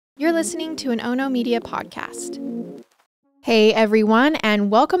You're listening to an Ono Media podcast. Hey everyone, and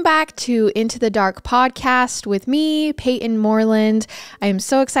welcome back to Into the Dark podcast with me, Payton Moreland. I am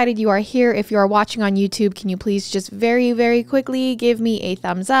so excited you are here. If you are watching on YouTube, can you please just very quickly give me a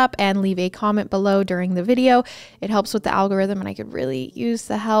thumbs up and leave a comment below during the video? It helps with the algorithm and I could really use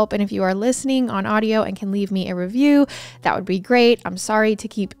the help. And if you are listening on audio and can leave me a review, that would be great. I'm sorry to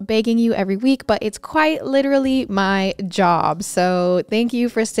keep begging you every week, but it's quite literally my job. So thank you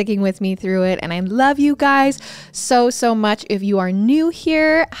for sticking with me through it. And I love you guys so much. If you are new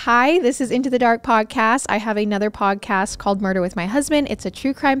here, hi, this is Into the Dark podcast. I have another podcast called Murder with My Husband. It's a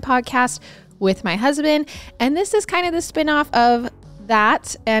true crime podcast with my husband. And this is kind of the spinoff of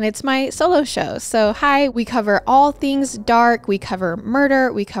that. And it's my solo show. So hi, we cover all things dark. We cover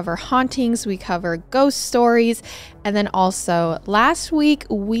murder. We cover hauntings. We cover ghost stories. And then also last week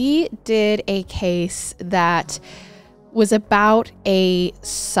we did a case that was about a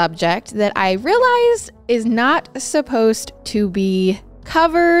subject that I realized is not supposed to be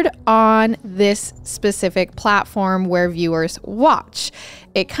covered on this specific platform where viewers watch.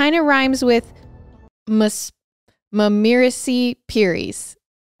 It kind of rhymes with Mamirisi Piris.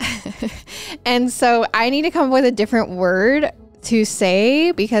 And so I need to come up with a different word to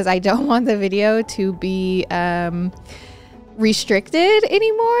say because I don't want the video to be restricted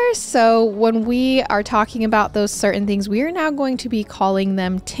anymore. So when we are talking about those certain things, we are now going to be calling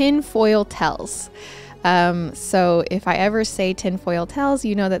them tinfoil tells. So if I ever say tinfoil tells,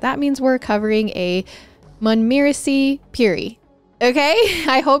 you know that means we're covering a Mamirisi Piri. Okay,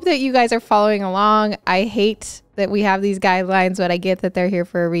 I hope that you guys are following along. I hate that we have these guidelines, but I get that they're here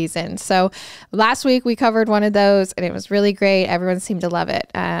for a reason. So last week we covered one of those and it was really great. Everyone seemed to love it.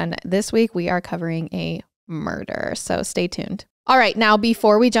 And this week we are covering a murder. So stay tuned. All right. Now,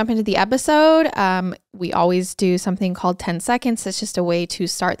 before we jump into the episode, we always do something called 10 seconds. It's just a way to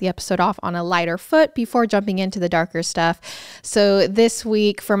start the episode off on a lighter foot before jumping into the darker stuff. So this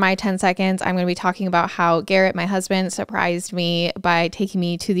week for my 10 seconds, I'm going to be talking about how Garrett, my husband, surprised me by taking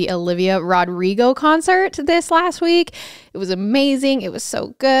me to the Olivia Rodrigo concert this last week. It was amazing. It was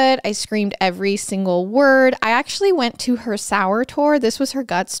so good. I screamed every single word. I actually went to her Sour tour. This was her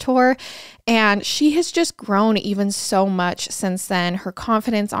Guts tour. And she has just grown even so much since then. Her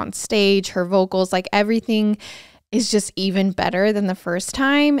confidence on stage, her vocals, like everything is just even better than the first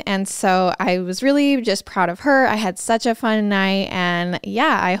time. And so I was really just proud of her. I had such a fun night. And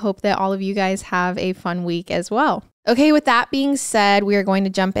yeah, I hope that all of you guys have a fun week as well. Okay, with that being said, we are going to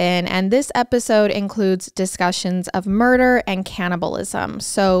jump in. And this episode includes discussions of murder and cannibalism.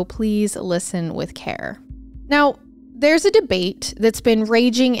 So please listen with care. Now, there's a debate that's been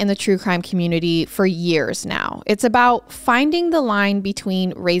raging in the true crime community for years now. It's about finding the line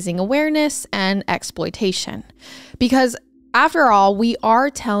between raising awareness and exploitation. Because after all, we are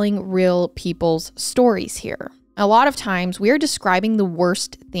telling real people's stories here. A lot of times we are describing the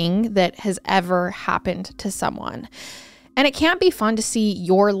worst thing that has ever happened to someone. And it can't be fun to see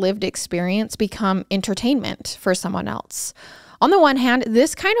your lived experience become entertainment for someone else. On the one hand,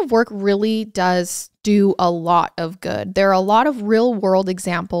 this kind of work really does do a lot of good. There are a lot of real world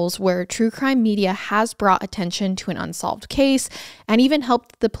examples where true crime media has brought attention to an unsolved case and even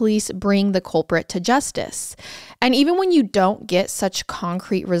helped the police bring the culprit to justice. And even when you don't get such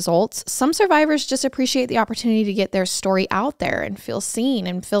concrete results, some survivors just appreciate the opportunity to get their story out there and feel seen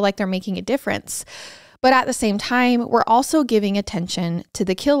and feel like they're making a difference. But at the same time, we're also giving attention to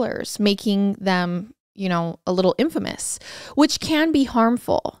the killers, making them a little infamous, which can be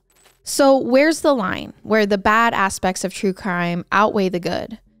harmful. So where's the line where the bad aspects of true crime outweigh the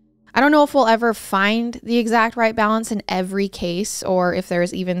good? I don't know if we'll ever find the exact right balance in every case or if there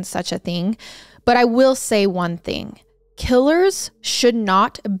is even such a thing, but I will say one thing. Killers should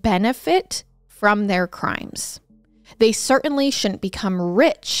not benefit from their crimes. They certainly shouldn't become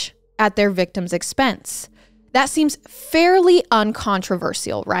rich at their victims' expense. That seems fairly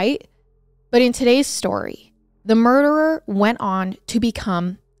uncontroversial, right? But in today's story, the murderer went on to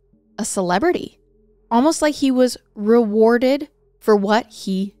become a celebrity, almost like he was rewarded for what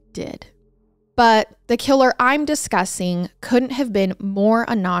he did. But the killer I'm discussing couldn't have been more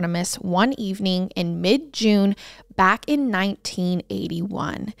anonymous one evening in mid-June back in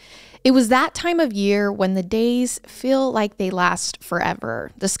 1981. It was that time of year when the days feel like they last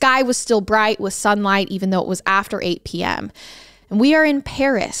forever. The sky was still bright with sunlight even though it was after 8 p.m. And we are in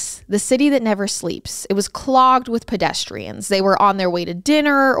Paris, the city that never sleeps. It was clogged with pedestrians. They were on their way to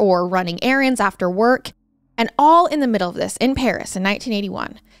dinner or running errands after work. And all in the middle of this, in Paris in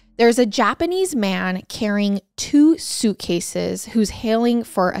 1981, there's a Japanese man carrying 2 suitcases who's hailing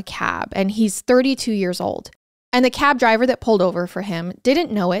for a cab, and he's 32 years old. And the cab driver that pulled over for him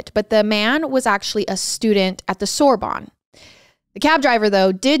didn't know it, but the man was actually a student at the Sorbonne. The cab driver,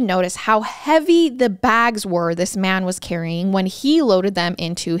 though, did notice how heavy the bags were this man was carrying when he loaded them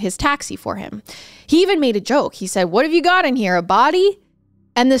into his taxi for him. He even made a joke. He said, "What have you got in here, a body?"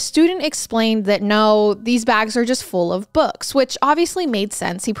 And the student explained that no, these bags are just full of books, which obviously made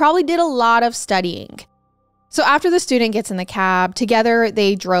sense. He probably did a lot of studying. So after the student gets in the cab, together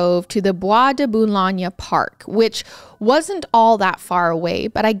they drove to the Bois de Boulogne Park, which wasn't all that far away,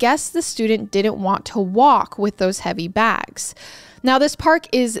 but I guess the student didn't want to walk with those heavy bags. Now, this park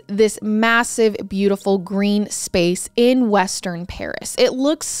is this massive, beautiful green space in Western Paris. It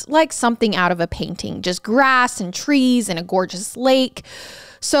looks like something out of a painting, just grass and trees and a gorgeous lake.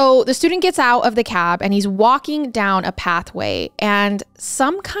 So the student gets out of the cab and he's walking down a pathway, and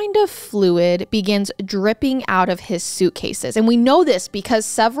some kind of fluid begins dripping out of his suitcases. And we know this because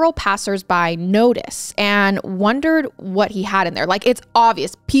several passersby noticed and wondered what he had in there. Like, it's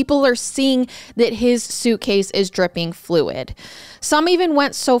obvious. People are seeing that his suitcase is dripping fluid. Some even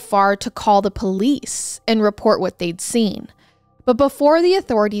went so far to call the police and report what they'd seen. But before the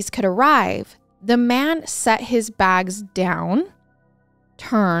authorities could arrive, the man set his bags down,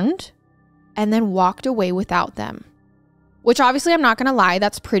 turned, and then walked away without them. Which obviously, I'm not going to lie,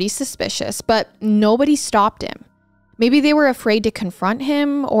 that's pretty suspicious, but nobody stopped him. Maybe they were afraid to confront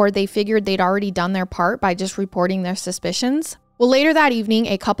him, or they figured they'd already done their part by just reporting their suspicions. Well, later that evening,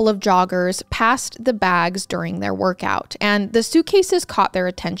 a couple of joggers passed the bags during their workout, and the suitcases caught their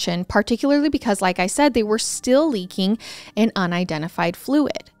attention, particularly because, like I said, they were still leaking an unidentified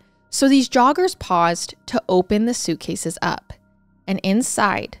fluid. So these joggers paused to open the suitcases up. And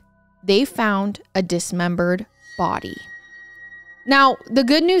inside, they found a dismembered body. Now, the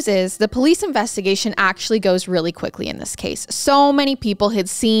good news is the police investigation actually goes really quickly in this case. So many people had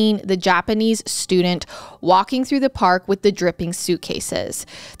seen the Japanese student walking through the park with the dripping suitcases.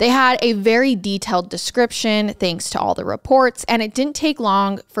 They had a very detailed description thanks to all the reports, and it didn't take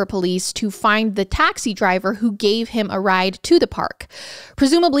long for police to find the taxi driver who gave him a ride to the park.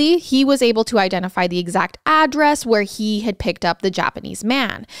 Presumably, he was able to identify the exact address where he had picked up the Japanese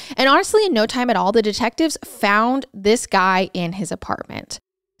man. And honestly, in no time at all, the detectives found this guy in his apartment.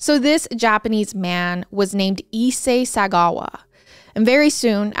 So this Japanese man was named Issei Sagawa. And very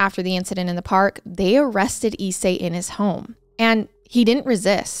soon after the incident in the park, they arrested Issei in his home. And he didn't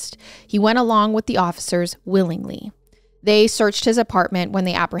resist. He went along with the officers willingly. They searched his apartment when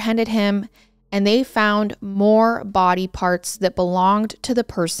they apprehended him, and they found more body parts that belonged to the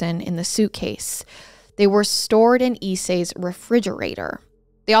person in the suitcase. They were stored in Issei's refrigerator.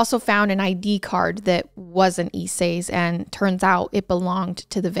 They also found an ID card that wasn't Issei's, and turns out it belonged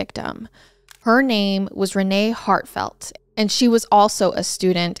to the victim. Her name was Renee Hartevelt, and she was also a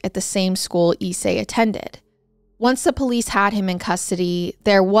student at the same school Issei attended. Once the police had him in custody,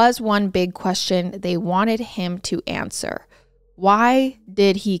 there was one big question they wanted him to answer. Why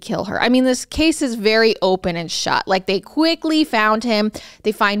did he kill her? I mean, this case is very open and shut. Like, they quickly found him.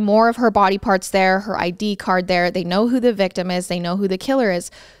 They find more of her body parts there, her ID card there. They know who the victim is. They know who the killer is.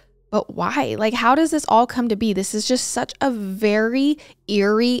 But why? Like, how does this all come to be? This is just such a very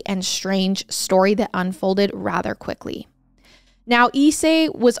eerie and strange story that unfolded rather quickly. Now,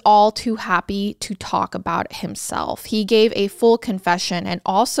 Issei was all too happy to talk about it himself. He gave a full confession and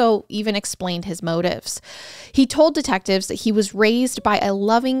also even explained his motives. He told detectives that he was raised by a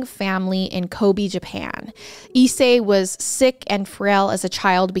loving family in Kobe, Japan. Issei was sick and frail as a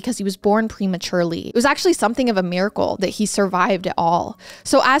child because he was born prematurely. It was actually something of a miracle that he survived at all.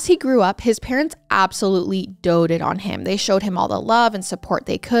 So as he grew up, his parents absolutely doted on him. They showed him all the love and support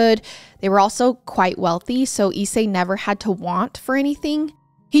they could. They were also quite wealthy, so Issei never had to want for anything.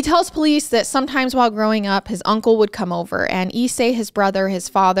 He tells police that sometimes while growing up, his uncle would come over, and Issei, his brother, his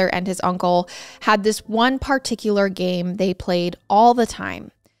father, and his uncle had this one particular game they played all the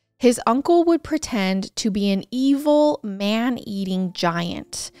time. His uncle would pretend to be an evil, man-eating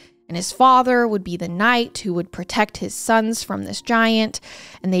giant, and his father would be the knight who would protect his sons from this giant,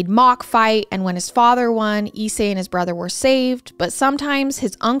 and they'd mock fight, and when his father won, Issei and his brother were saved, but sometimes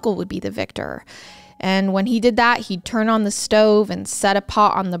his uncle would be the victor. And when he did that, he'd turn on the stove and set a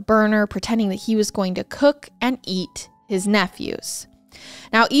pot on the burner, pretending that he was going to cook and eat his nephews.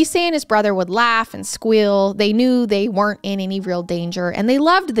 Now, Issei and his brother would laugh and squeal. They knew they weren't in any real danger, and they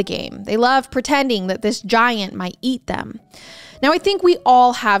loved the game. They loved pretending that this giant might eat them. Now, I think we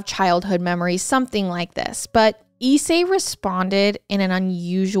all have childhood memories, something like this, but Issei responded in an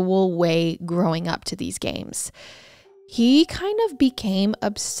unusual way growing up to these games. He kind of became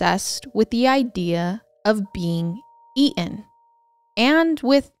obsessed with the idea of being eaten and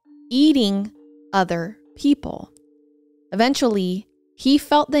with eating other people. Eventually, he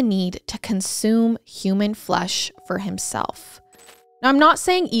felt the need to consume human flesh for himself. Now, I'm not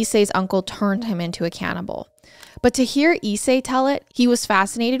saying Issei's uncle turned him into a cannibal, but to hear Issei tell it, he was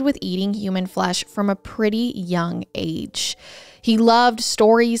fascinated with eating human flesh from a pretty young age. He loved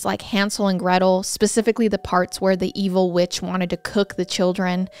stories like Hansel and Gretel, specifically the parts where the evil witch wanted to cook the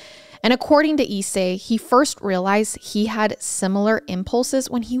children. And according to Issei, he first realized he had similar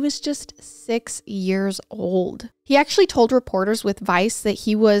impulses when he was just 6 years old. He actually told reporters with Vice that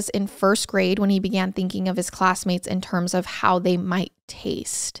he was in first grade when he began thinking of his classmates in terms of how they might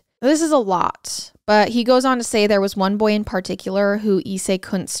taste. This is a lot, but he goes on to say there was one boy in particular who Issei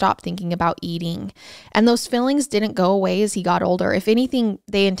couldn't stop thinking about eating. And those feelings didn't go away as he got older. If anything,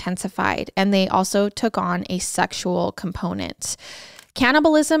 they intensified, and they also took on a sexual component.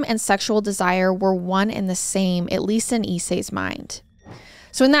 Cannibalism and sexual desire were one and the same, at least in Issei's mind.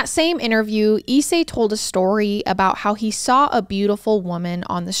 So in that same interview, Issei told a story about how he saw a beautiful woman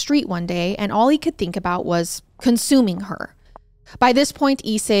on the street one day, and all he could think about was consuming her. By this point,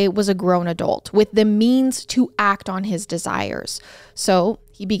 Issei was a grown adult with the means to act on his desires. So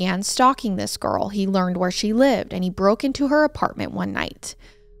he began stalking this girl. He learned where she lived, and he broke into her apartment one night.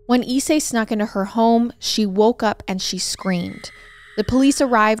 When Issei snuck into her home, she woke up and she screamed. The police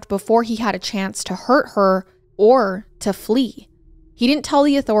arrived before he had a chance to hurt her or to flee. He didn't tell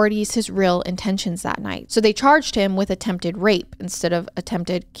the authorities his real intentions that night, so they charged him with attempted rape instead of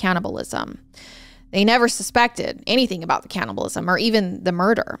attempted cannibalism. They never suspected anything about the cannibalism or even the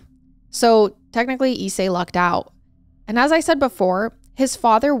murder. So technically, Issei lucked out. And as I said before, his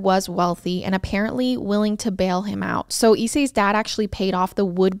father was wealthy and apparently willing to bail him out. So Issei's dad actually paid off the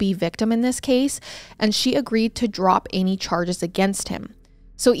would-be victim in this case, and she agreed to drop any charges against him.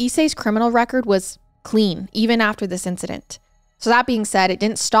 So Issei's criminal record was clean, even after this incident. So that being said, it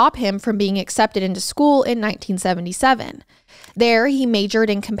didn't stop him from being accepted into school in 1977. There, he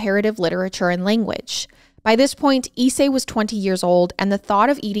majored in comparative literature and language. By this point, Issei was 20 years old, and the thought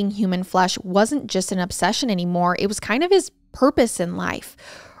of eating human flesh wasn't just an obsession anymore. It was kind of his purpose in life.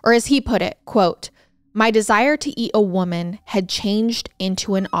 Or as he put it, quote, "My desire to eat a woman had changed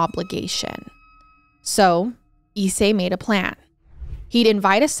into an obligation." So, Issei made a plan. He'd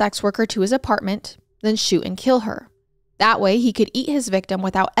invite a sex worker to his apartment, then shoot and kill her. That way, he could eat his victim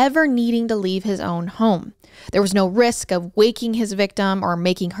without ever needing to leave his own home. There was no risk of waking his victim or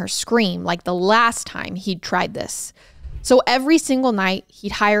making her scream like the last time he'd tried this. So every single night,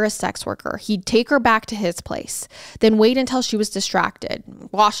 he'd hire a sex worker. He'd take her back to his place, then wait until she was distracted,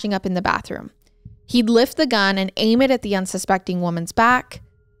 washing up in the bathroom. He'd lift the gun and aim it at the unsuspecting woman's back,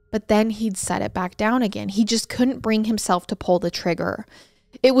 but then he'd set it back down again. He just couldn't bring himself to pull the trigger.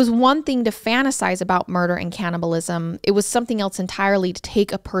 It was one thing to fantasize about murder and cannibalism. It was something else entirely to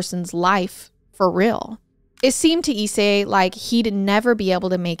take a person's life for real. It seemed to Issei like he'd never be able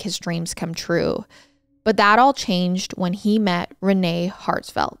to make his dreams come true. But that all changed when he met Renee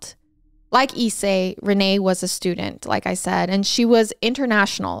Hartevelt. Like Issei, Renee was a student, like I said, and she was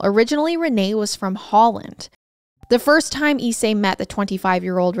international. Originally, Renee was from Holland. The first time Issei met the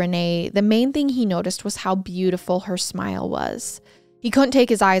 25-year-old Renee, the main thing he noticed was how beautiful her smile was. He couldn't take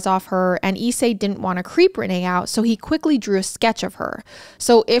his eyes off her, and Issei didn't want to creep Renee out, so he quickly drew a sketch of her.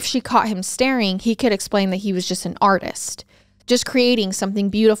 So if she caught him staring, he could explain that he was just an artist, just creating something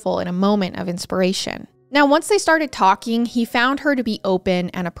beautiful in a moment of inspiration. Now, once they started talking, he found her to be open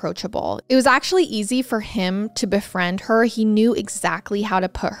and approachable. It was actually easy for him to befriend her. He knew exactly how to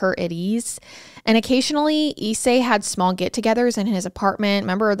put her at ease. And occasionally, Issei had small get-togethers in his apartment.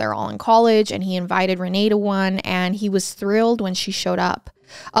 Remember, they're all in college, and he invited Renee to one, and he was thrilled when she showed up.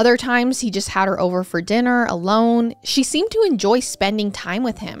 Other times, he just had her over for dinner alone. She seemed to enjoy spending time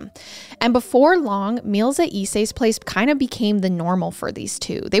with him. And before long, meals at Issei's place kind of became the normal for these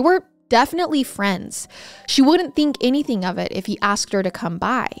two. They were definitely friends. She wouldn't think anything of it if he asked her to come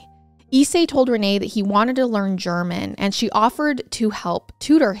by. Issei told Renee that he wanted to learn German, and she offered to help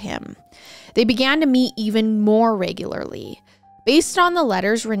tutor him. They began to meet even more regularly. Based on the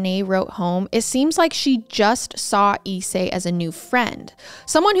letters Renee wrote home, it seems like she just saw Issei as a new friend,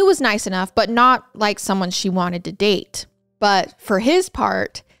 someone who was nice enough, but not like someone she wanted to date. But for his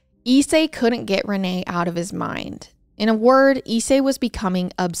part, Issei couldn't get Renee out of his mind. In a word, Issei was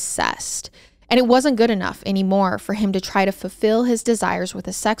becoming obsessed, and it wasn't good enough anymore for him to try to fulfill his desires with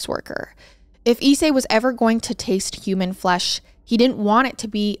a sex worker. If Issei was ever going to taste human flesh, he didn't want it to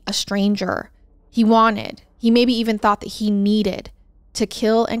be a stranger. He maybe even thought that he needed to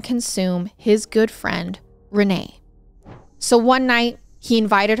kill and consume his good friend, Renee. So one night, he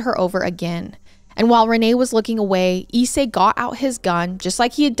invited her over again, And while Renee was looking away, Issei got out his gun, just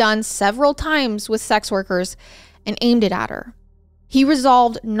like he had done several times with sex workers, and aimed it at her. He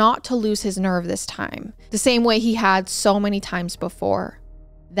resolved not to lose his nerve this time, the same way he had so many times before.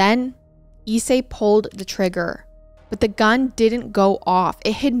 Then, Issei pulled the trigger, but the gun didn't go off.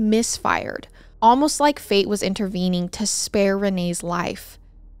 It had misfired, almost like fate was intervening to spare Renee's life.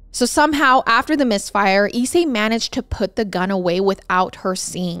 So somehow, after the misfire, Issei managed to put the gun away without her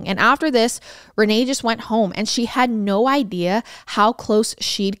seeing. And after this, Renee just went home, and she had no idea how close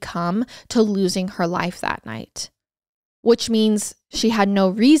she'd come to losing her life that night. Which means she had no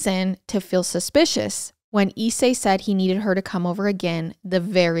reason to feel suspicious when Issei said he needed her to come over again the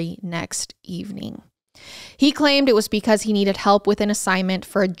very next evening. He claimed it was because he needed help with an assignment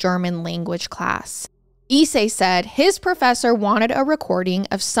for a German language class. Issei said his professor wanted a recording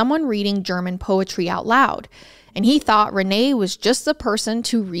of someone reading German poetry out loud, and he thought Renee was just the person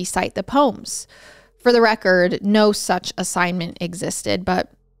to recite the poems. For the record, no such assignment existed,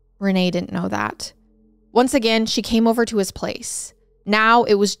 but Renee didn't know that. Once again, she came over to his place. Now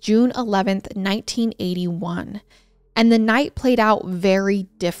it was June 11th, 1981, and the night played out very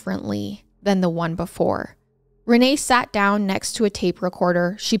differently than the one before. Renee sat down next to a tape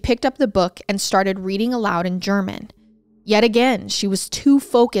recorder. She picked up the book and started reading aloud in German. Yet again, she was too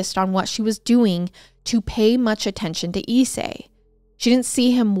focused on what she was doing to pay much attention to Issei. She didn't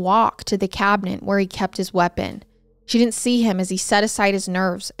see him walk to the cabinet where he kept his weapon. She didn't see him as he set aside his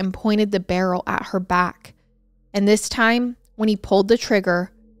nerves and pointed the barrel at her back. And this time, when he pulled the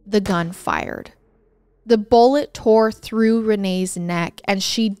trigger, the gun fired. The bullet tore through Renee's neck, and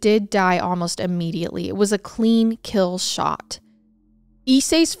she did die almost immediately. It was a clean kill shot.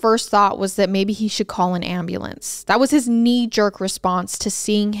 Issei's first thought was that maybe he should call an ambulance. That was his knee-jerk response to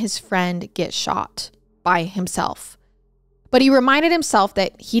seeing his friend get shot by himself. But he reminded himself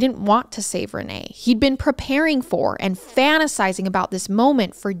that he didn't want to save Renee. He'd been preparing for and fantasizing about this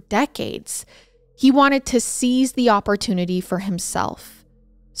moment for decades. He wanted to seize the opportunity for himself.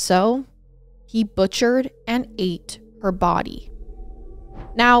 So he butchered and ate her body.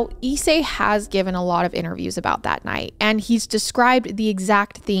 Now, Issei has given a lot of interviews about that night, and he's described the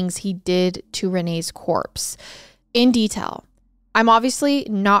exact things he did to Renee's corpse in detail. I'm obviously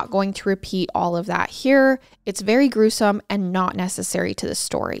not going to repeat all of that here. It's very gruesome and not necessary to the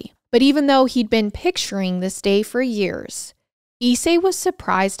story. But even though he'd been picturing this day for years, Issei was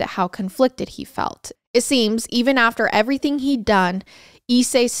surprised at how conflicted he felt. It seems, even after everything he'd done,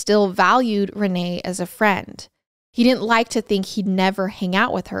 Issei still valued Renee as a friend. He didn't like to think he'd never hang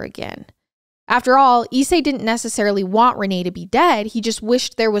out with her again. After all, Issei didn't necessarily want Renee to be dead. He just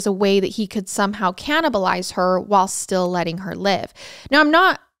wished there was a way that he could somehow cannibalize her while still letting her live. Now, I'm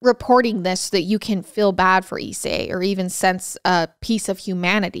not reporting this so that you can feel bad for Issei or even sense a piece of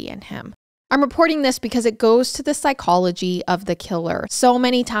humanity in him. I'm reporting this because it goes to the psychology of the killer. So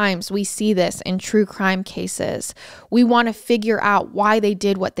many times we see this in true crime cases. We want to figure out why they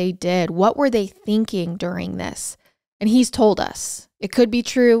did what they did. What were they thinking during this? And he's told us. It could be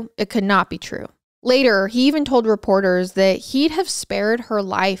true. It could not be true. Later, he even told reporters that he'd have spared her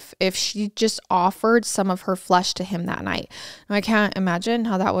life if she just offered some of her flesh to him that night. Now, I can't imagine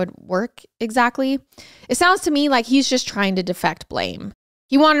how that would work exactly. It sounds to me like he's just trying to deflect blame.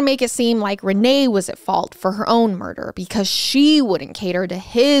 He wanted to make it seem like Renee was at fault for her own murder because she wouldn't cater to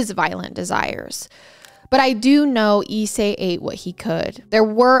his violent desires. But I do know Issei ate what he could. There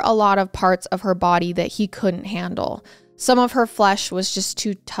were a lot of parts of her body that he couldn't handle. Some of her flesh was just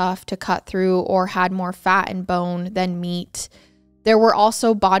too tough to cut through or had more fat and bone than meat. There were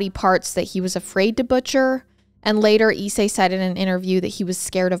also body parts that he was afraid to butcher. And later, Issei said in an interview that he was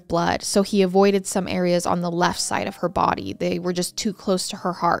scared of blood, so he avoided some areas on the left side of her body. They were just too close to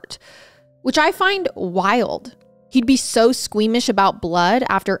her heart, which I find wild. He'd be so squeamish about blood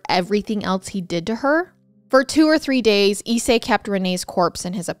after everything else he did to her. For 2 or 3 days, Issei kept Renee's corpse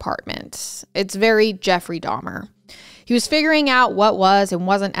in his apartment. It's very Jeffrey Dahmer. He was figuring out what was and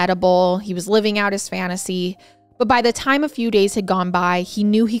wasn't edible. He was living out his fantasy. But by the time a few days had gone by, he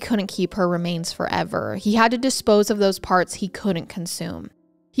knew he couldn't keep her remains forever. He had to dispose of those parts he couldn't consume.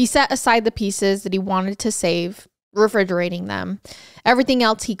 He set aside the pieces that he wanted to save, refrigerating them. Everything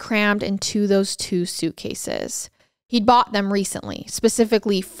else he crammed into those 2 suitcases. He'd bought them recently,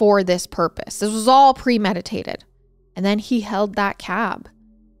 specifically for this purpose. This was all premeditated. And then he held that cab,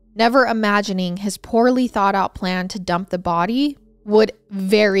 never imagining his poorly thought out plan to dump the body would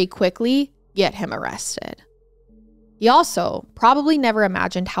very quickly get him arrested. He also probably never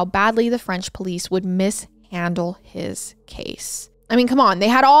imagined how badly the French police would mishandle his case. I mean, come on, they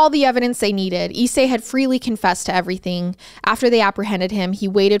had all the evidence they needed. Issei had freely confessed to everything. After they apprehended him, he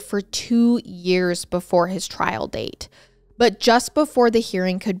waited for 2 years before his trial date. But just before the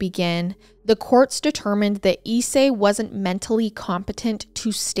hearing could begin, the courts determined that Issei wasn't mentally competent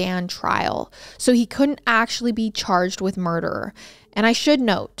to stand trial, so he couldn't actually be charged with murder. And I should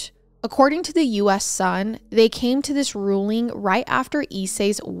note, according to the U.S. Sun, they came to this ruling right after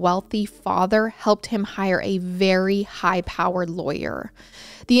Issei's wealthy father helped him hire a very high-powered lawyer.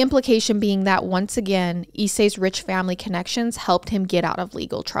 The implication being that, once again, Issei's rich family connections helped him get out of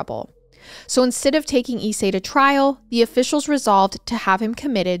legal trouble. So instead of taking Issei to trial, the officials resolved to have him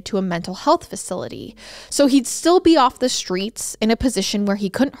committed to a mental health facility. So he'd still be off the streets in a position where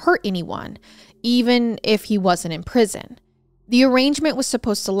he couldn't hurt anyone, even if he wasn't in prison. The arrangement was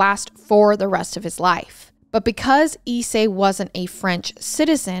supposed to last for the rest of his life. But because Issei wasn't a French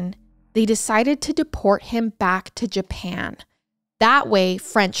citizen, they decided to deport him back to Japan. That way,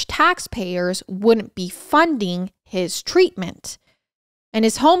 French taxpayers wouldn't be funding his treatment, and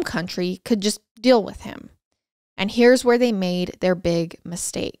his home country could just deal with him. And here's where they made their big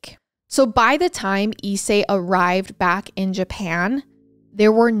mistake. So by the time Issei arrived back in Japan,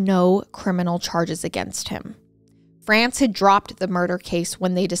 there were no criminal charges against him. France had dropped the murder case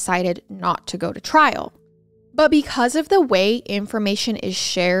when they decided not to go to trial. But because of the way information is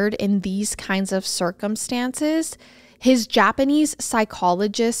shared in these kinds of circumstances, his Japanese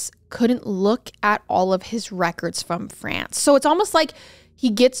psychologists couldn't look at all of his records from France. So it's almost like he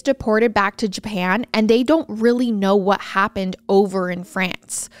gets deported back to Japan and they don't really know what happened over in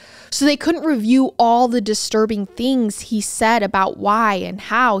France. So they couldn't review all the disturbing things he said about why and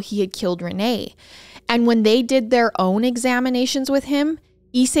how he had killed Renee. And when they did their own examinations with him,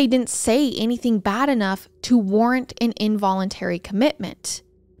 Issei didn't say anything bad enough to warrant an involuntary commitment.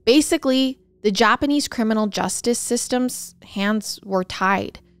 Basically, the Japanese criminal justice system's hands were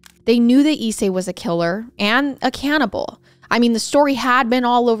tied. They knew that Issei was a killer and a cannibal. I mean, the story had been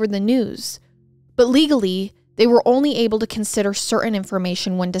all over the news. But legally, they were only able to consider certain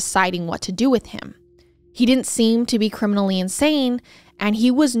information when deciding what to do with him. He didn't seem to be criminally insane, and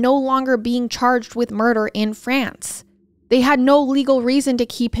he was no longer being charged with murder in France. They had no legal reason to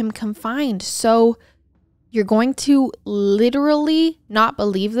keep him confined. So you're going to literally not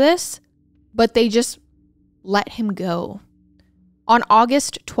believe this, but they just let him go. On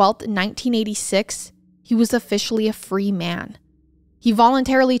August 12th, 1986, he was officially a free man. He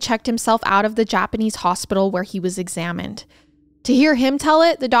voluntarily checked himself out of the Japanese hospital where he was examined. To hear him tell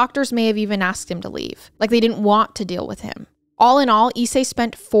it, the doctors may have even asked him to leave, like they didn't want to deal with him. All in all, Issei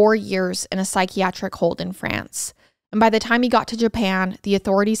spent 4 years in a psychiatric hold in France. And by the time he got to Japan, the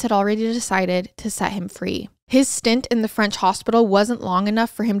authorities had already decided to set him free. His stint in the French hospital wasn't long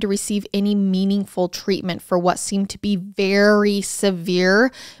enough for him to receive any meaningful treatment for what seemed to be very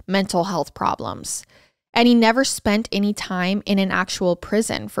severe mental health problems. And he never spent any time in an actual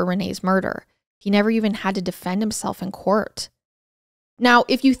prison for Renee's murder. He never even had to defend himself in court. Now,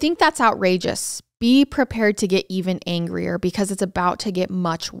 if you think that's outrageous, be prepared to get even angrier because it's about to get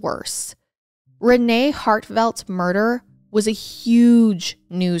much worse. Renee Hartevelt's murder was a huge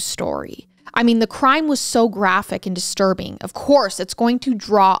news story. I mean, the crime was so graphic and disturbing. Of course, it's going to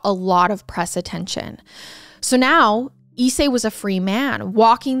draw a lot of press attention. So now, Issei was a free man,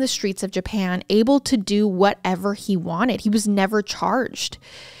 walking the streets of Japan, able to do whatever he wanted. He was never charged.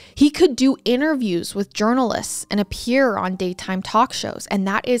 He could do interviews with journalists and appear on daytime talk shows, and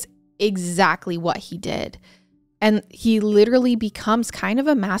that is exactly what he did. And he literally becomes kind of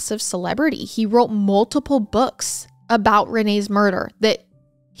a massive celebrity. He wrote multiple books about Renee's murder that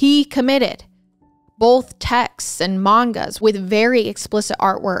he committed, both texts and mangas with very explicit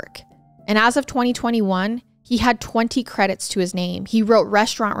artwork. And as of 2021, he had 20 credits to his name. He wrote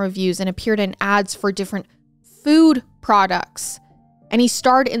restaurant reviews and appeared in ads for different food products. And he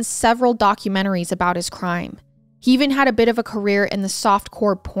starred in several documentaries about his crime. He even had a bit of a career in the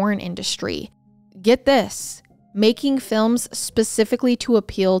softcore porn industry. Get this, making films specifically to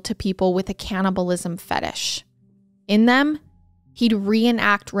appeal to people with a cannibalism fetish. In them, he'd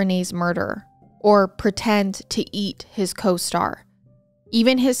reenact Renee's murder or pretend to eat his co-star.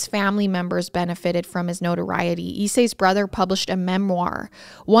 Even his family members benefited from his notoriety. Issei's brother published a memoir.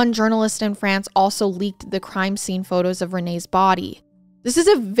 One journalist in France also leaked the crime scene photos of Renee's body. This is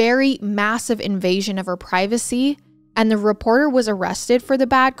a very massive invasion of her privacy, and the reporter was arrested for the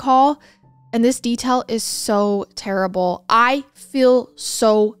bad call, and this detail is so terrible. I feel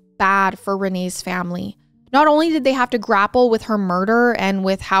so bad for Renee's family. Not only did they have to grapple with her murder and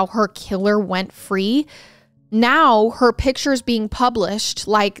with how her killer went free, Now her pictures being published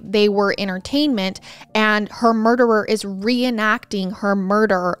like they were entertainment, and her murderer is reenacting her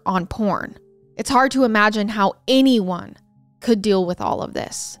murder on porn. It's hard to imagine how anyone could deal with all of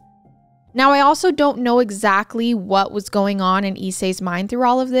this. Now, I also don't know exactly what was going on in Issei's mind through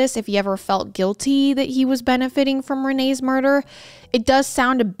all of this, if he ever felt guilty that he was benefiting from Renee's murder. It does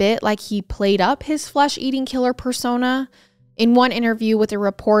sound a bit like he played up his flesh-eating killer persona. In one interview with a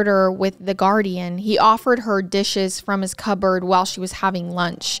reporter with The Guardian, he offered her dishes from his cupboard while she was having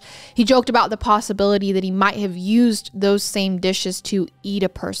lunch. He joked about the possibility that he might have used those same dishes to eat a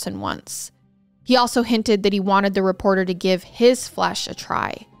person once. He also hinted that he wanted the reporter to give his flesh a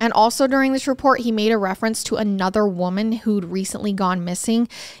try. And also during this report, he made a reference to another woman who'd recently gone missing,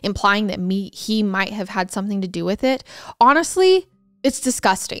 implying that he might have had something to do with it. Honestly, it's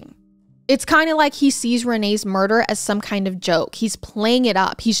disgusting. It's kind of like he sees Renee's murder as some kind of joke. He's playing it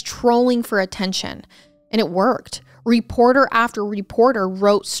up. He's trolling for attention. And it worked. Reporter after reporter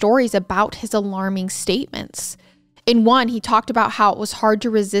wrote stories about his alarming statements. In one, he talked about how it was hard to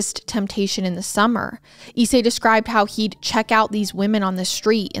resist temptation in the summer. Issei described how he'd check out these women on the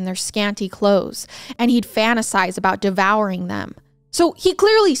street in their scanty clothes, and he'd fantasize about devouring them. So he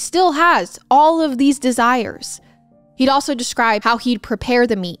clearly still has all of these desires. He'd also described how he'd prepare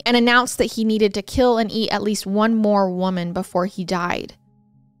the meat and announced that he needed to kill and eat at least one more woman before he died.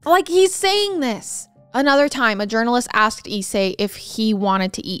 Like, he's saying this. Another time, a journalist asked Issei if he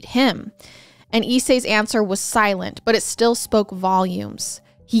wanted to eat him. And Issei's answer was silent, but it still spoke volumes.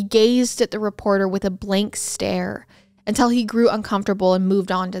 He gazed at the reporter with a blank stare until he grew uncomfortable and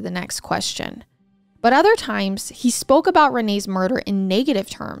moved on to the next question. But other times, he spoke about Renee's murder in negative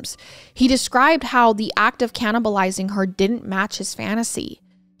terms. He described how the act of cannibalizing her didn't match his fantasy.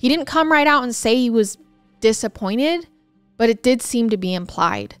 He didn't come right out and say he was disappointed, but it did seem to be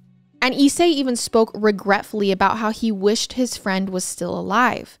implied. And Issei even spoke regretfully about how he wished his friend was still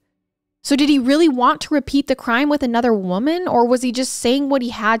alive. So did he really want to repeat the crime with another woman, or was he just saying what he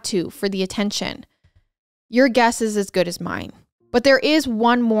had to for the attention? Your guess is as good as mine. But there is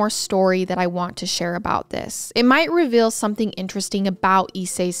one more story that I want to share about this. It might reveal something interesting about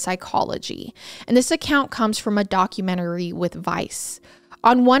Issei's psychology, and this account comes from a documentary with Vice.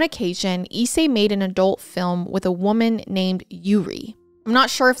 On one occasion, Issei made an adult film with a woman named Yuri. I'm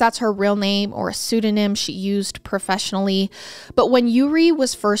not sure if that's her real name or a pseudonym she used professionally, but when Yuri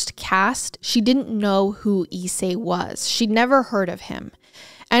was first cast, she didn't know who Issei was. She'd never heard of him.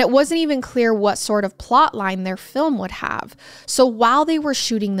 And it wasn't even clear what sort of plot line their film would have. So while they were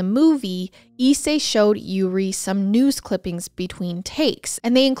shooting the movie, Issei showed Yuri some news clippings between takes,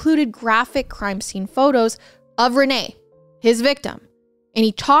 and they included graphic crime scene photos of Renee, his victim. And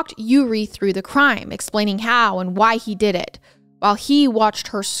he talked Yuri through the crime, explaining how and why he did it, while he watched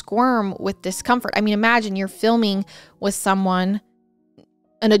her squirm with discomfort. I mean, imagine you're filming with someone,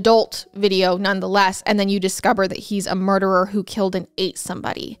 an adult video nonetheless, and then you discover that he's a murderer who killed and ate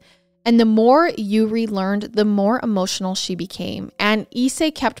somebody. And the more Yuri learned, the more emotional she became. And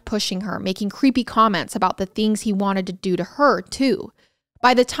Issei kept pushing her, making creepy comments about the things he wanted to do to her, too.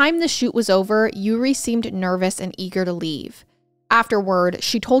 By the time the shoot was over, Yuri seemed nervous and eager to leave. Afterward,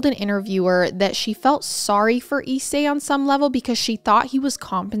 she told an interviewer that she felt sorry for Issei on some level because she thought he was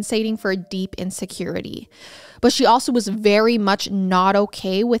compensating for a deep insecurity. But she also was very much not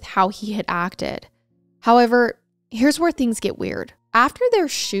okay with how he had acted. However, here's where things get weird. After their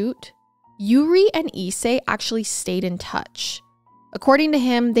shoot, Yuri and Issei actually stayed in touch. According to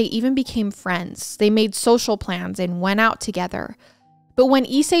him, they even became friends. They made social plans and went out together. But when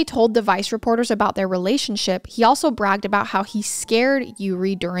Issei told the Vice reporters about their relationship, he also bragged about how he scared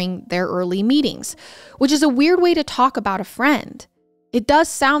Yuri during their early meetings, which is a weird way to talk about a friend. It does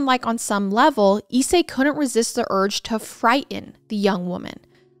sound like on some level, Issei couldn't resist the urge to frighten the young woman.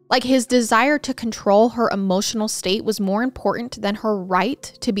 Like his desire to control her emotional state was more important than her right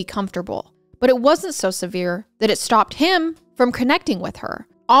to be comfortable. But it wasn't so severe that it stopped him from connecting with her.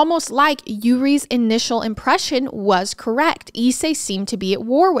 Almost like Yuri's initial impression was correct. Issei seemed to be at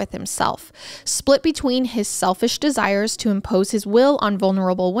war with himself, split between his selfish desires to impose his will on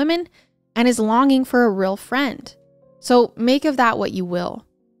vulnerable women and his longing for a real friend. So make of that what you will.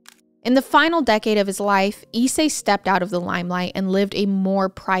 In the final decade of his life, Issei stepped out of the limelight and lived a more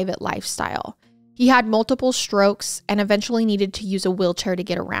private lifestyle. He had multiple strokes and eventually needed to use a wheelchair to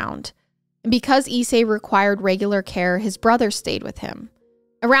get around. And because Issei required regular care, his brother stayed with him.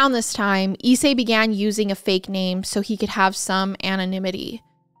 Around this time, Issei began using a fake name so he could have some anonymity.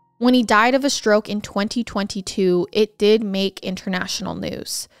 When he died of a stroke in 2022, it did make international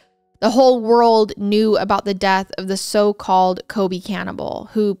news. The whole world knew about the death of the so-called Kobe cannibal,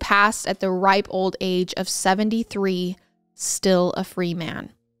 who passed at the ripe old age of 73, still a free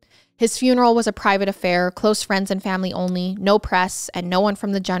man. His funeral was a private affair, close friends and family only, no press, and no one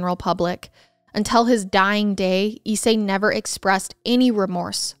from the general public. Until his dying day, Issei never expressed any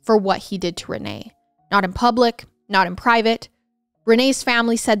remorse for what he did to Renee. Not in public, not in private. Renee's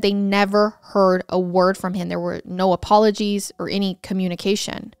family said they never heard a word from him. There were no apologies or any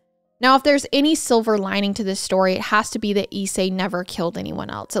communication. Now, if there's any silver lining to this story, it has to be that Issei never killed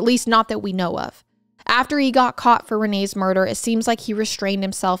anyone else, at least not that we know of. After he got caught for Renee's murder, it seems like he restrained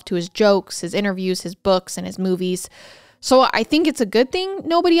himself to his jokes, his interviews, his books, and his movies. So I think it's a good thing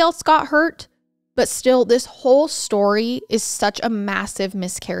nobody else got hurt. But still, this whole story is such a massive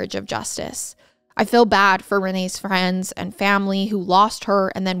miscarriage of justice. I feel bad for Renee's friends and family who lost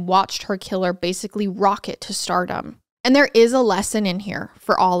her and then watched her killer basically rocket to stardom. And there is a lesson in here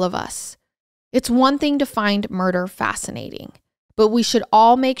for all of us. It's one thing to find murder fascinating, but we should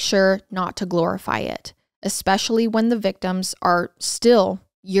all make sure not to glorify it, especially when the victims are still,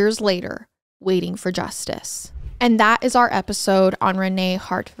 years later, waiting for justice. And that is our episode on Renee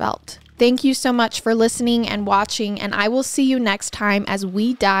Hartevelt. Thank you so much for listening and watching, and I will see you next time as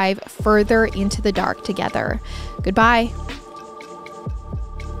we dive further into the dark together. Goodbye.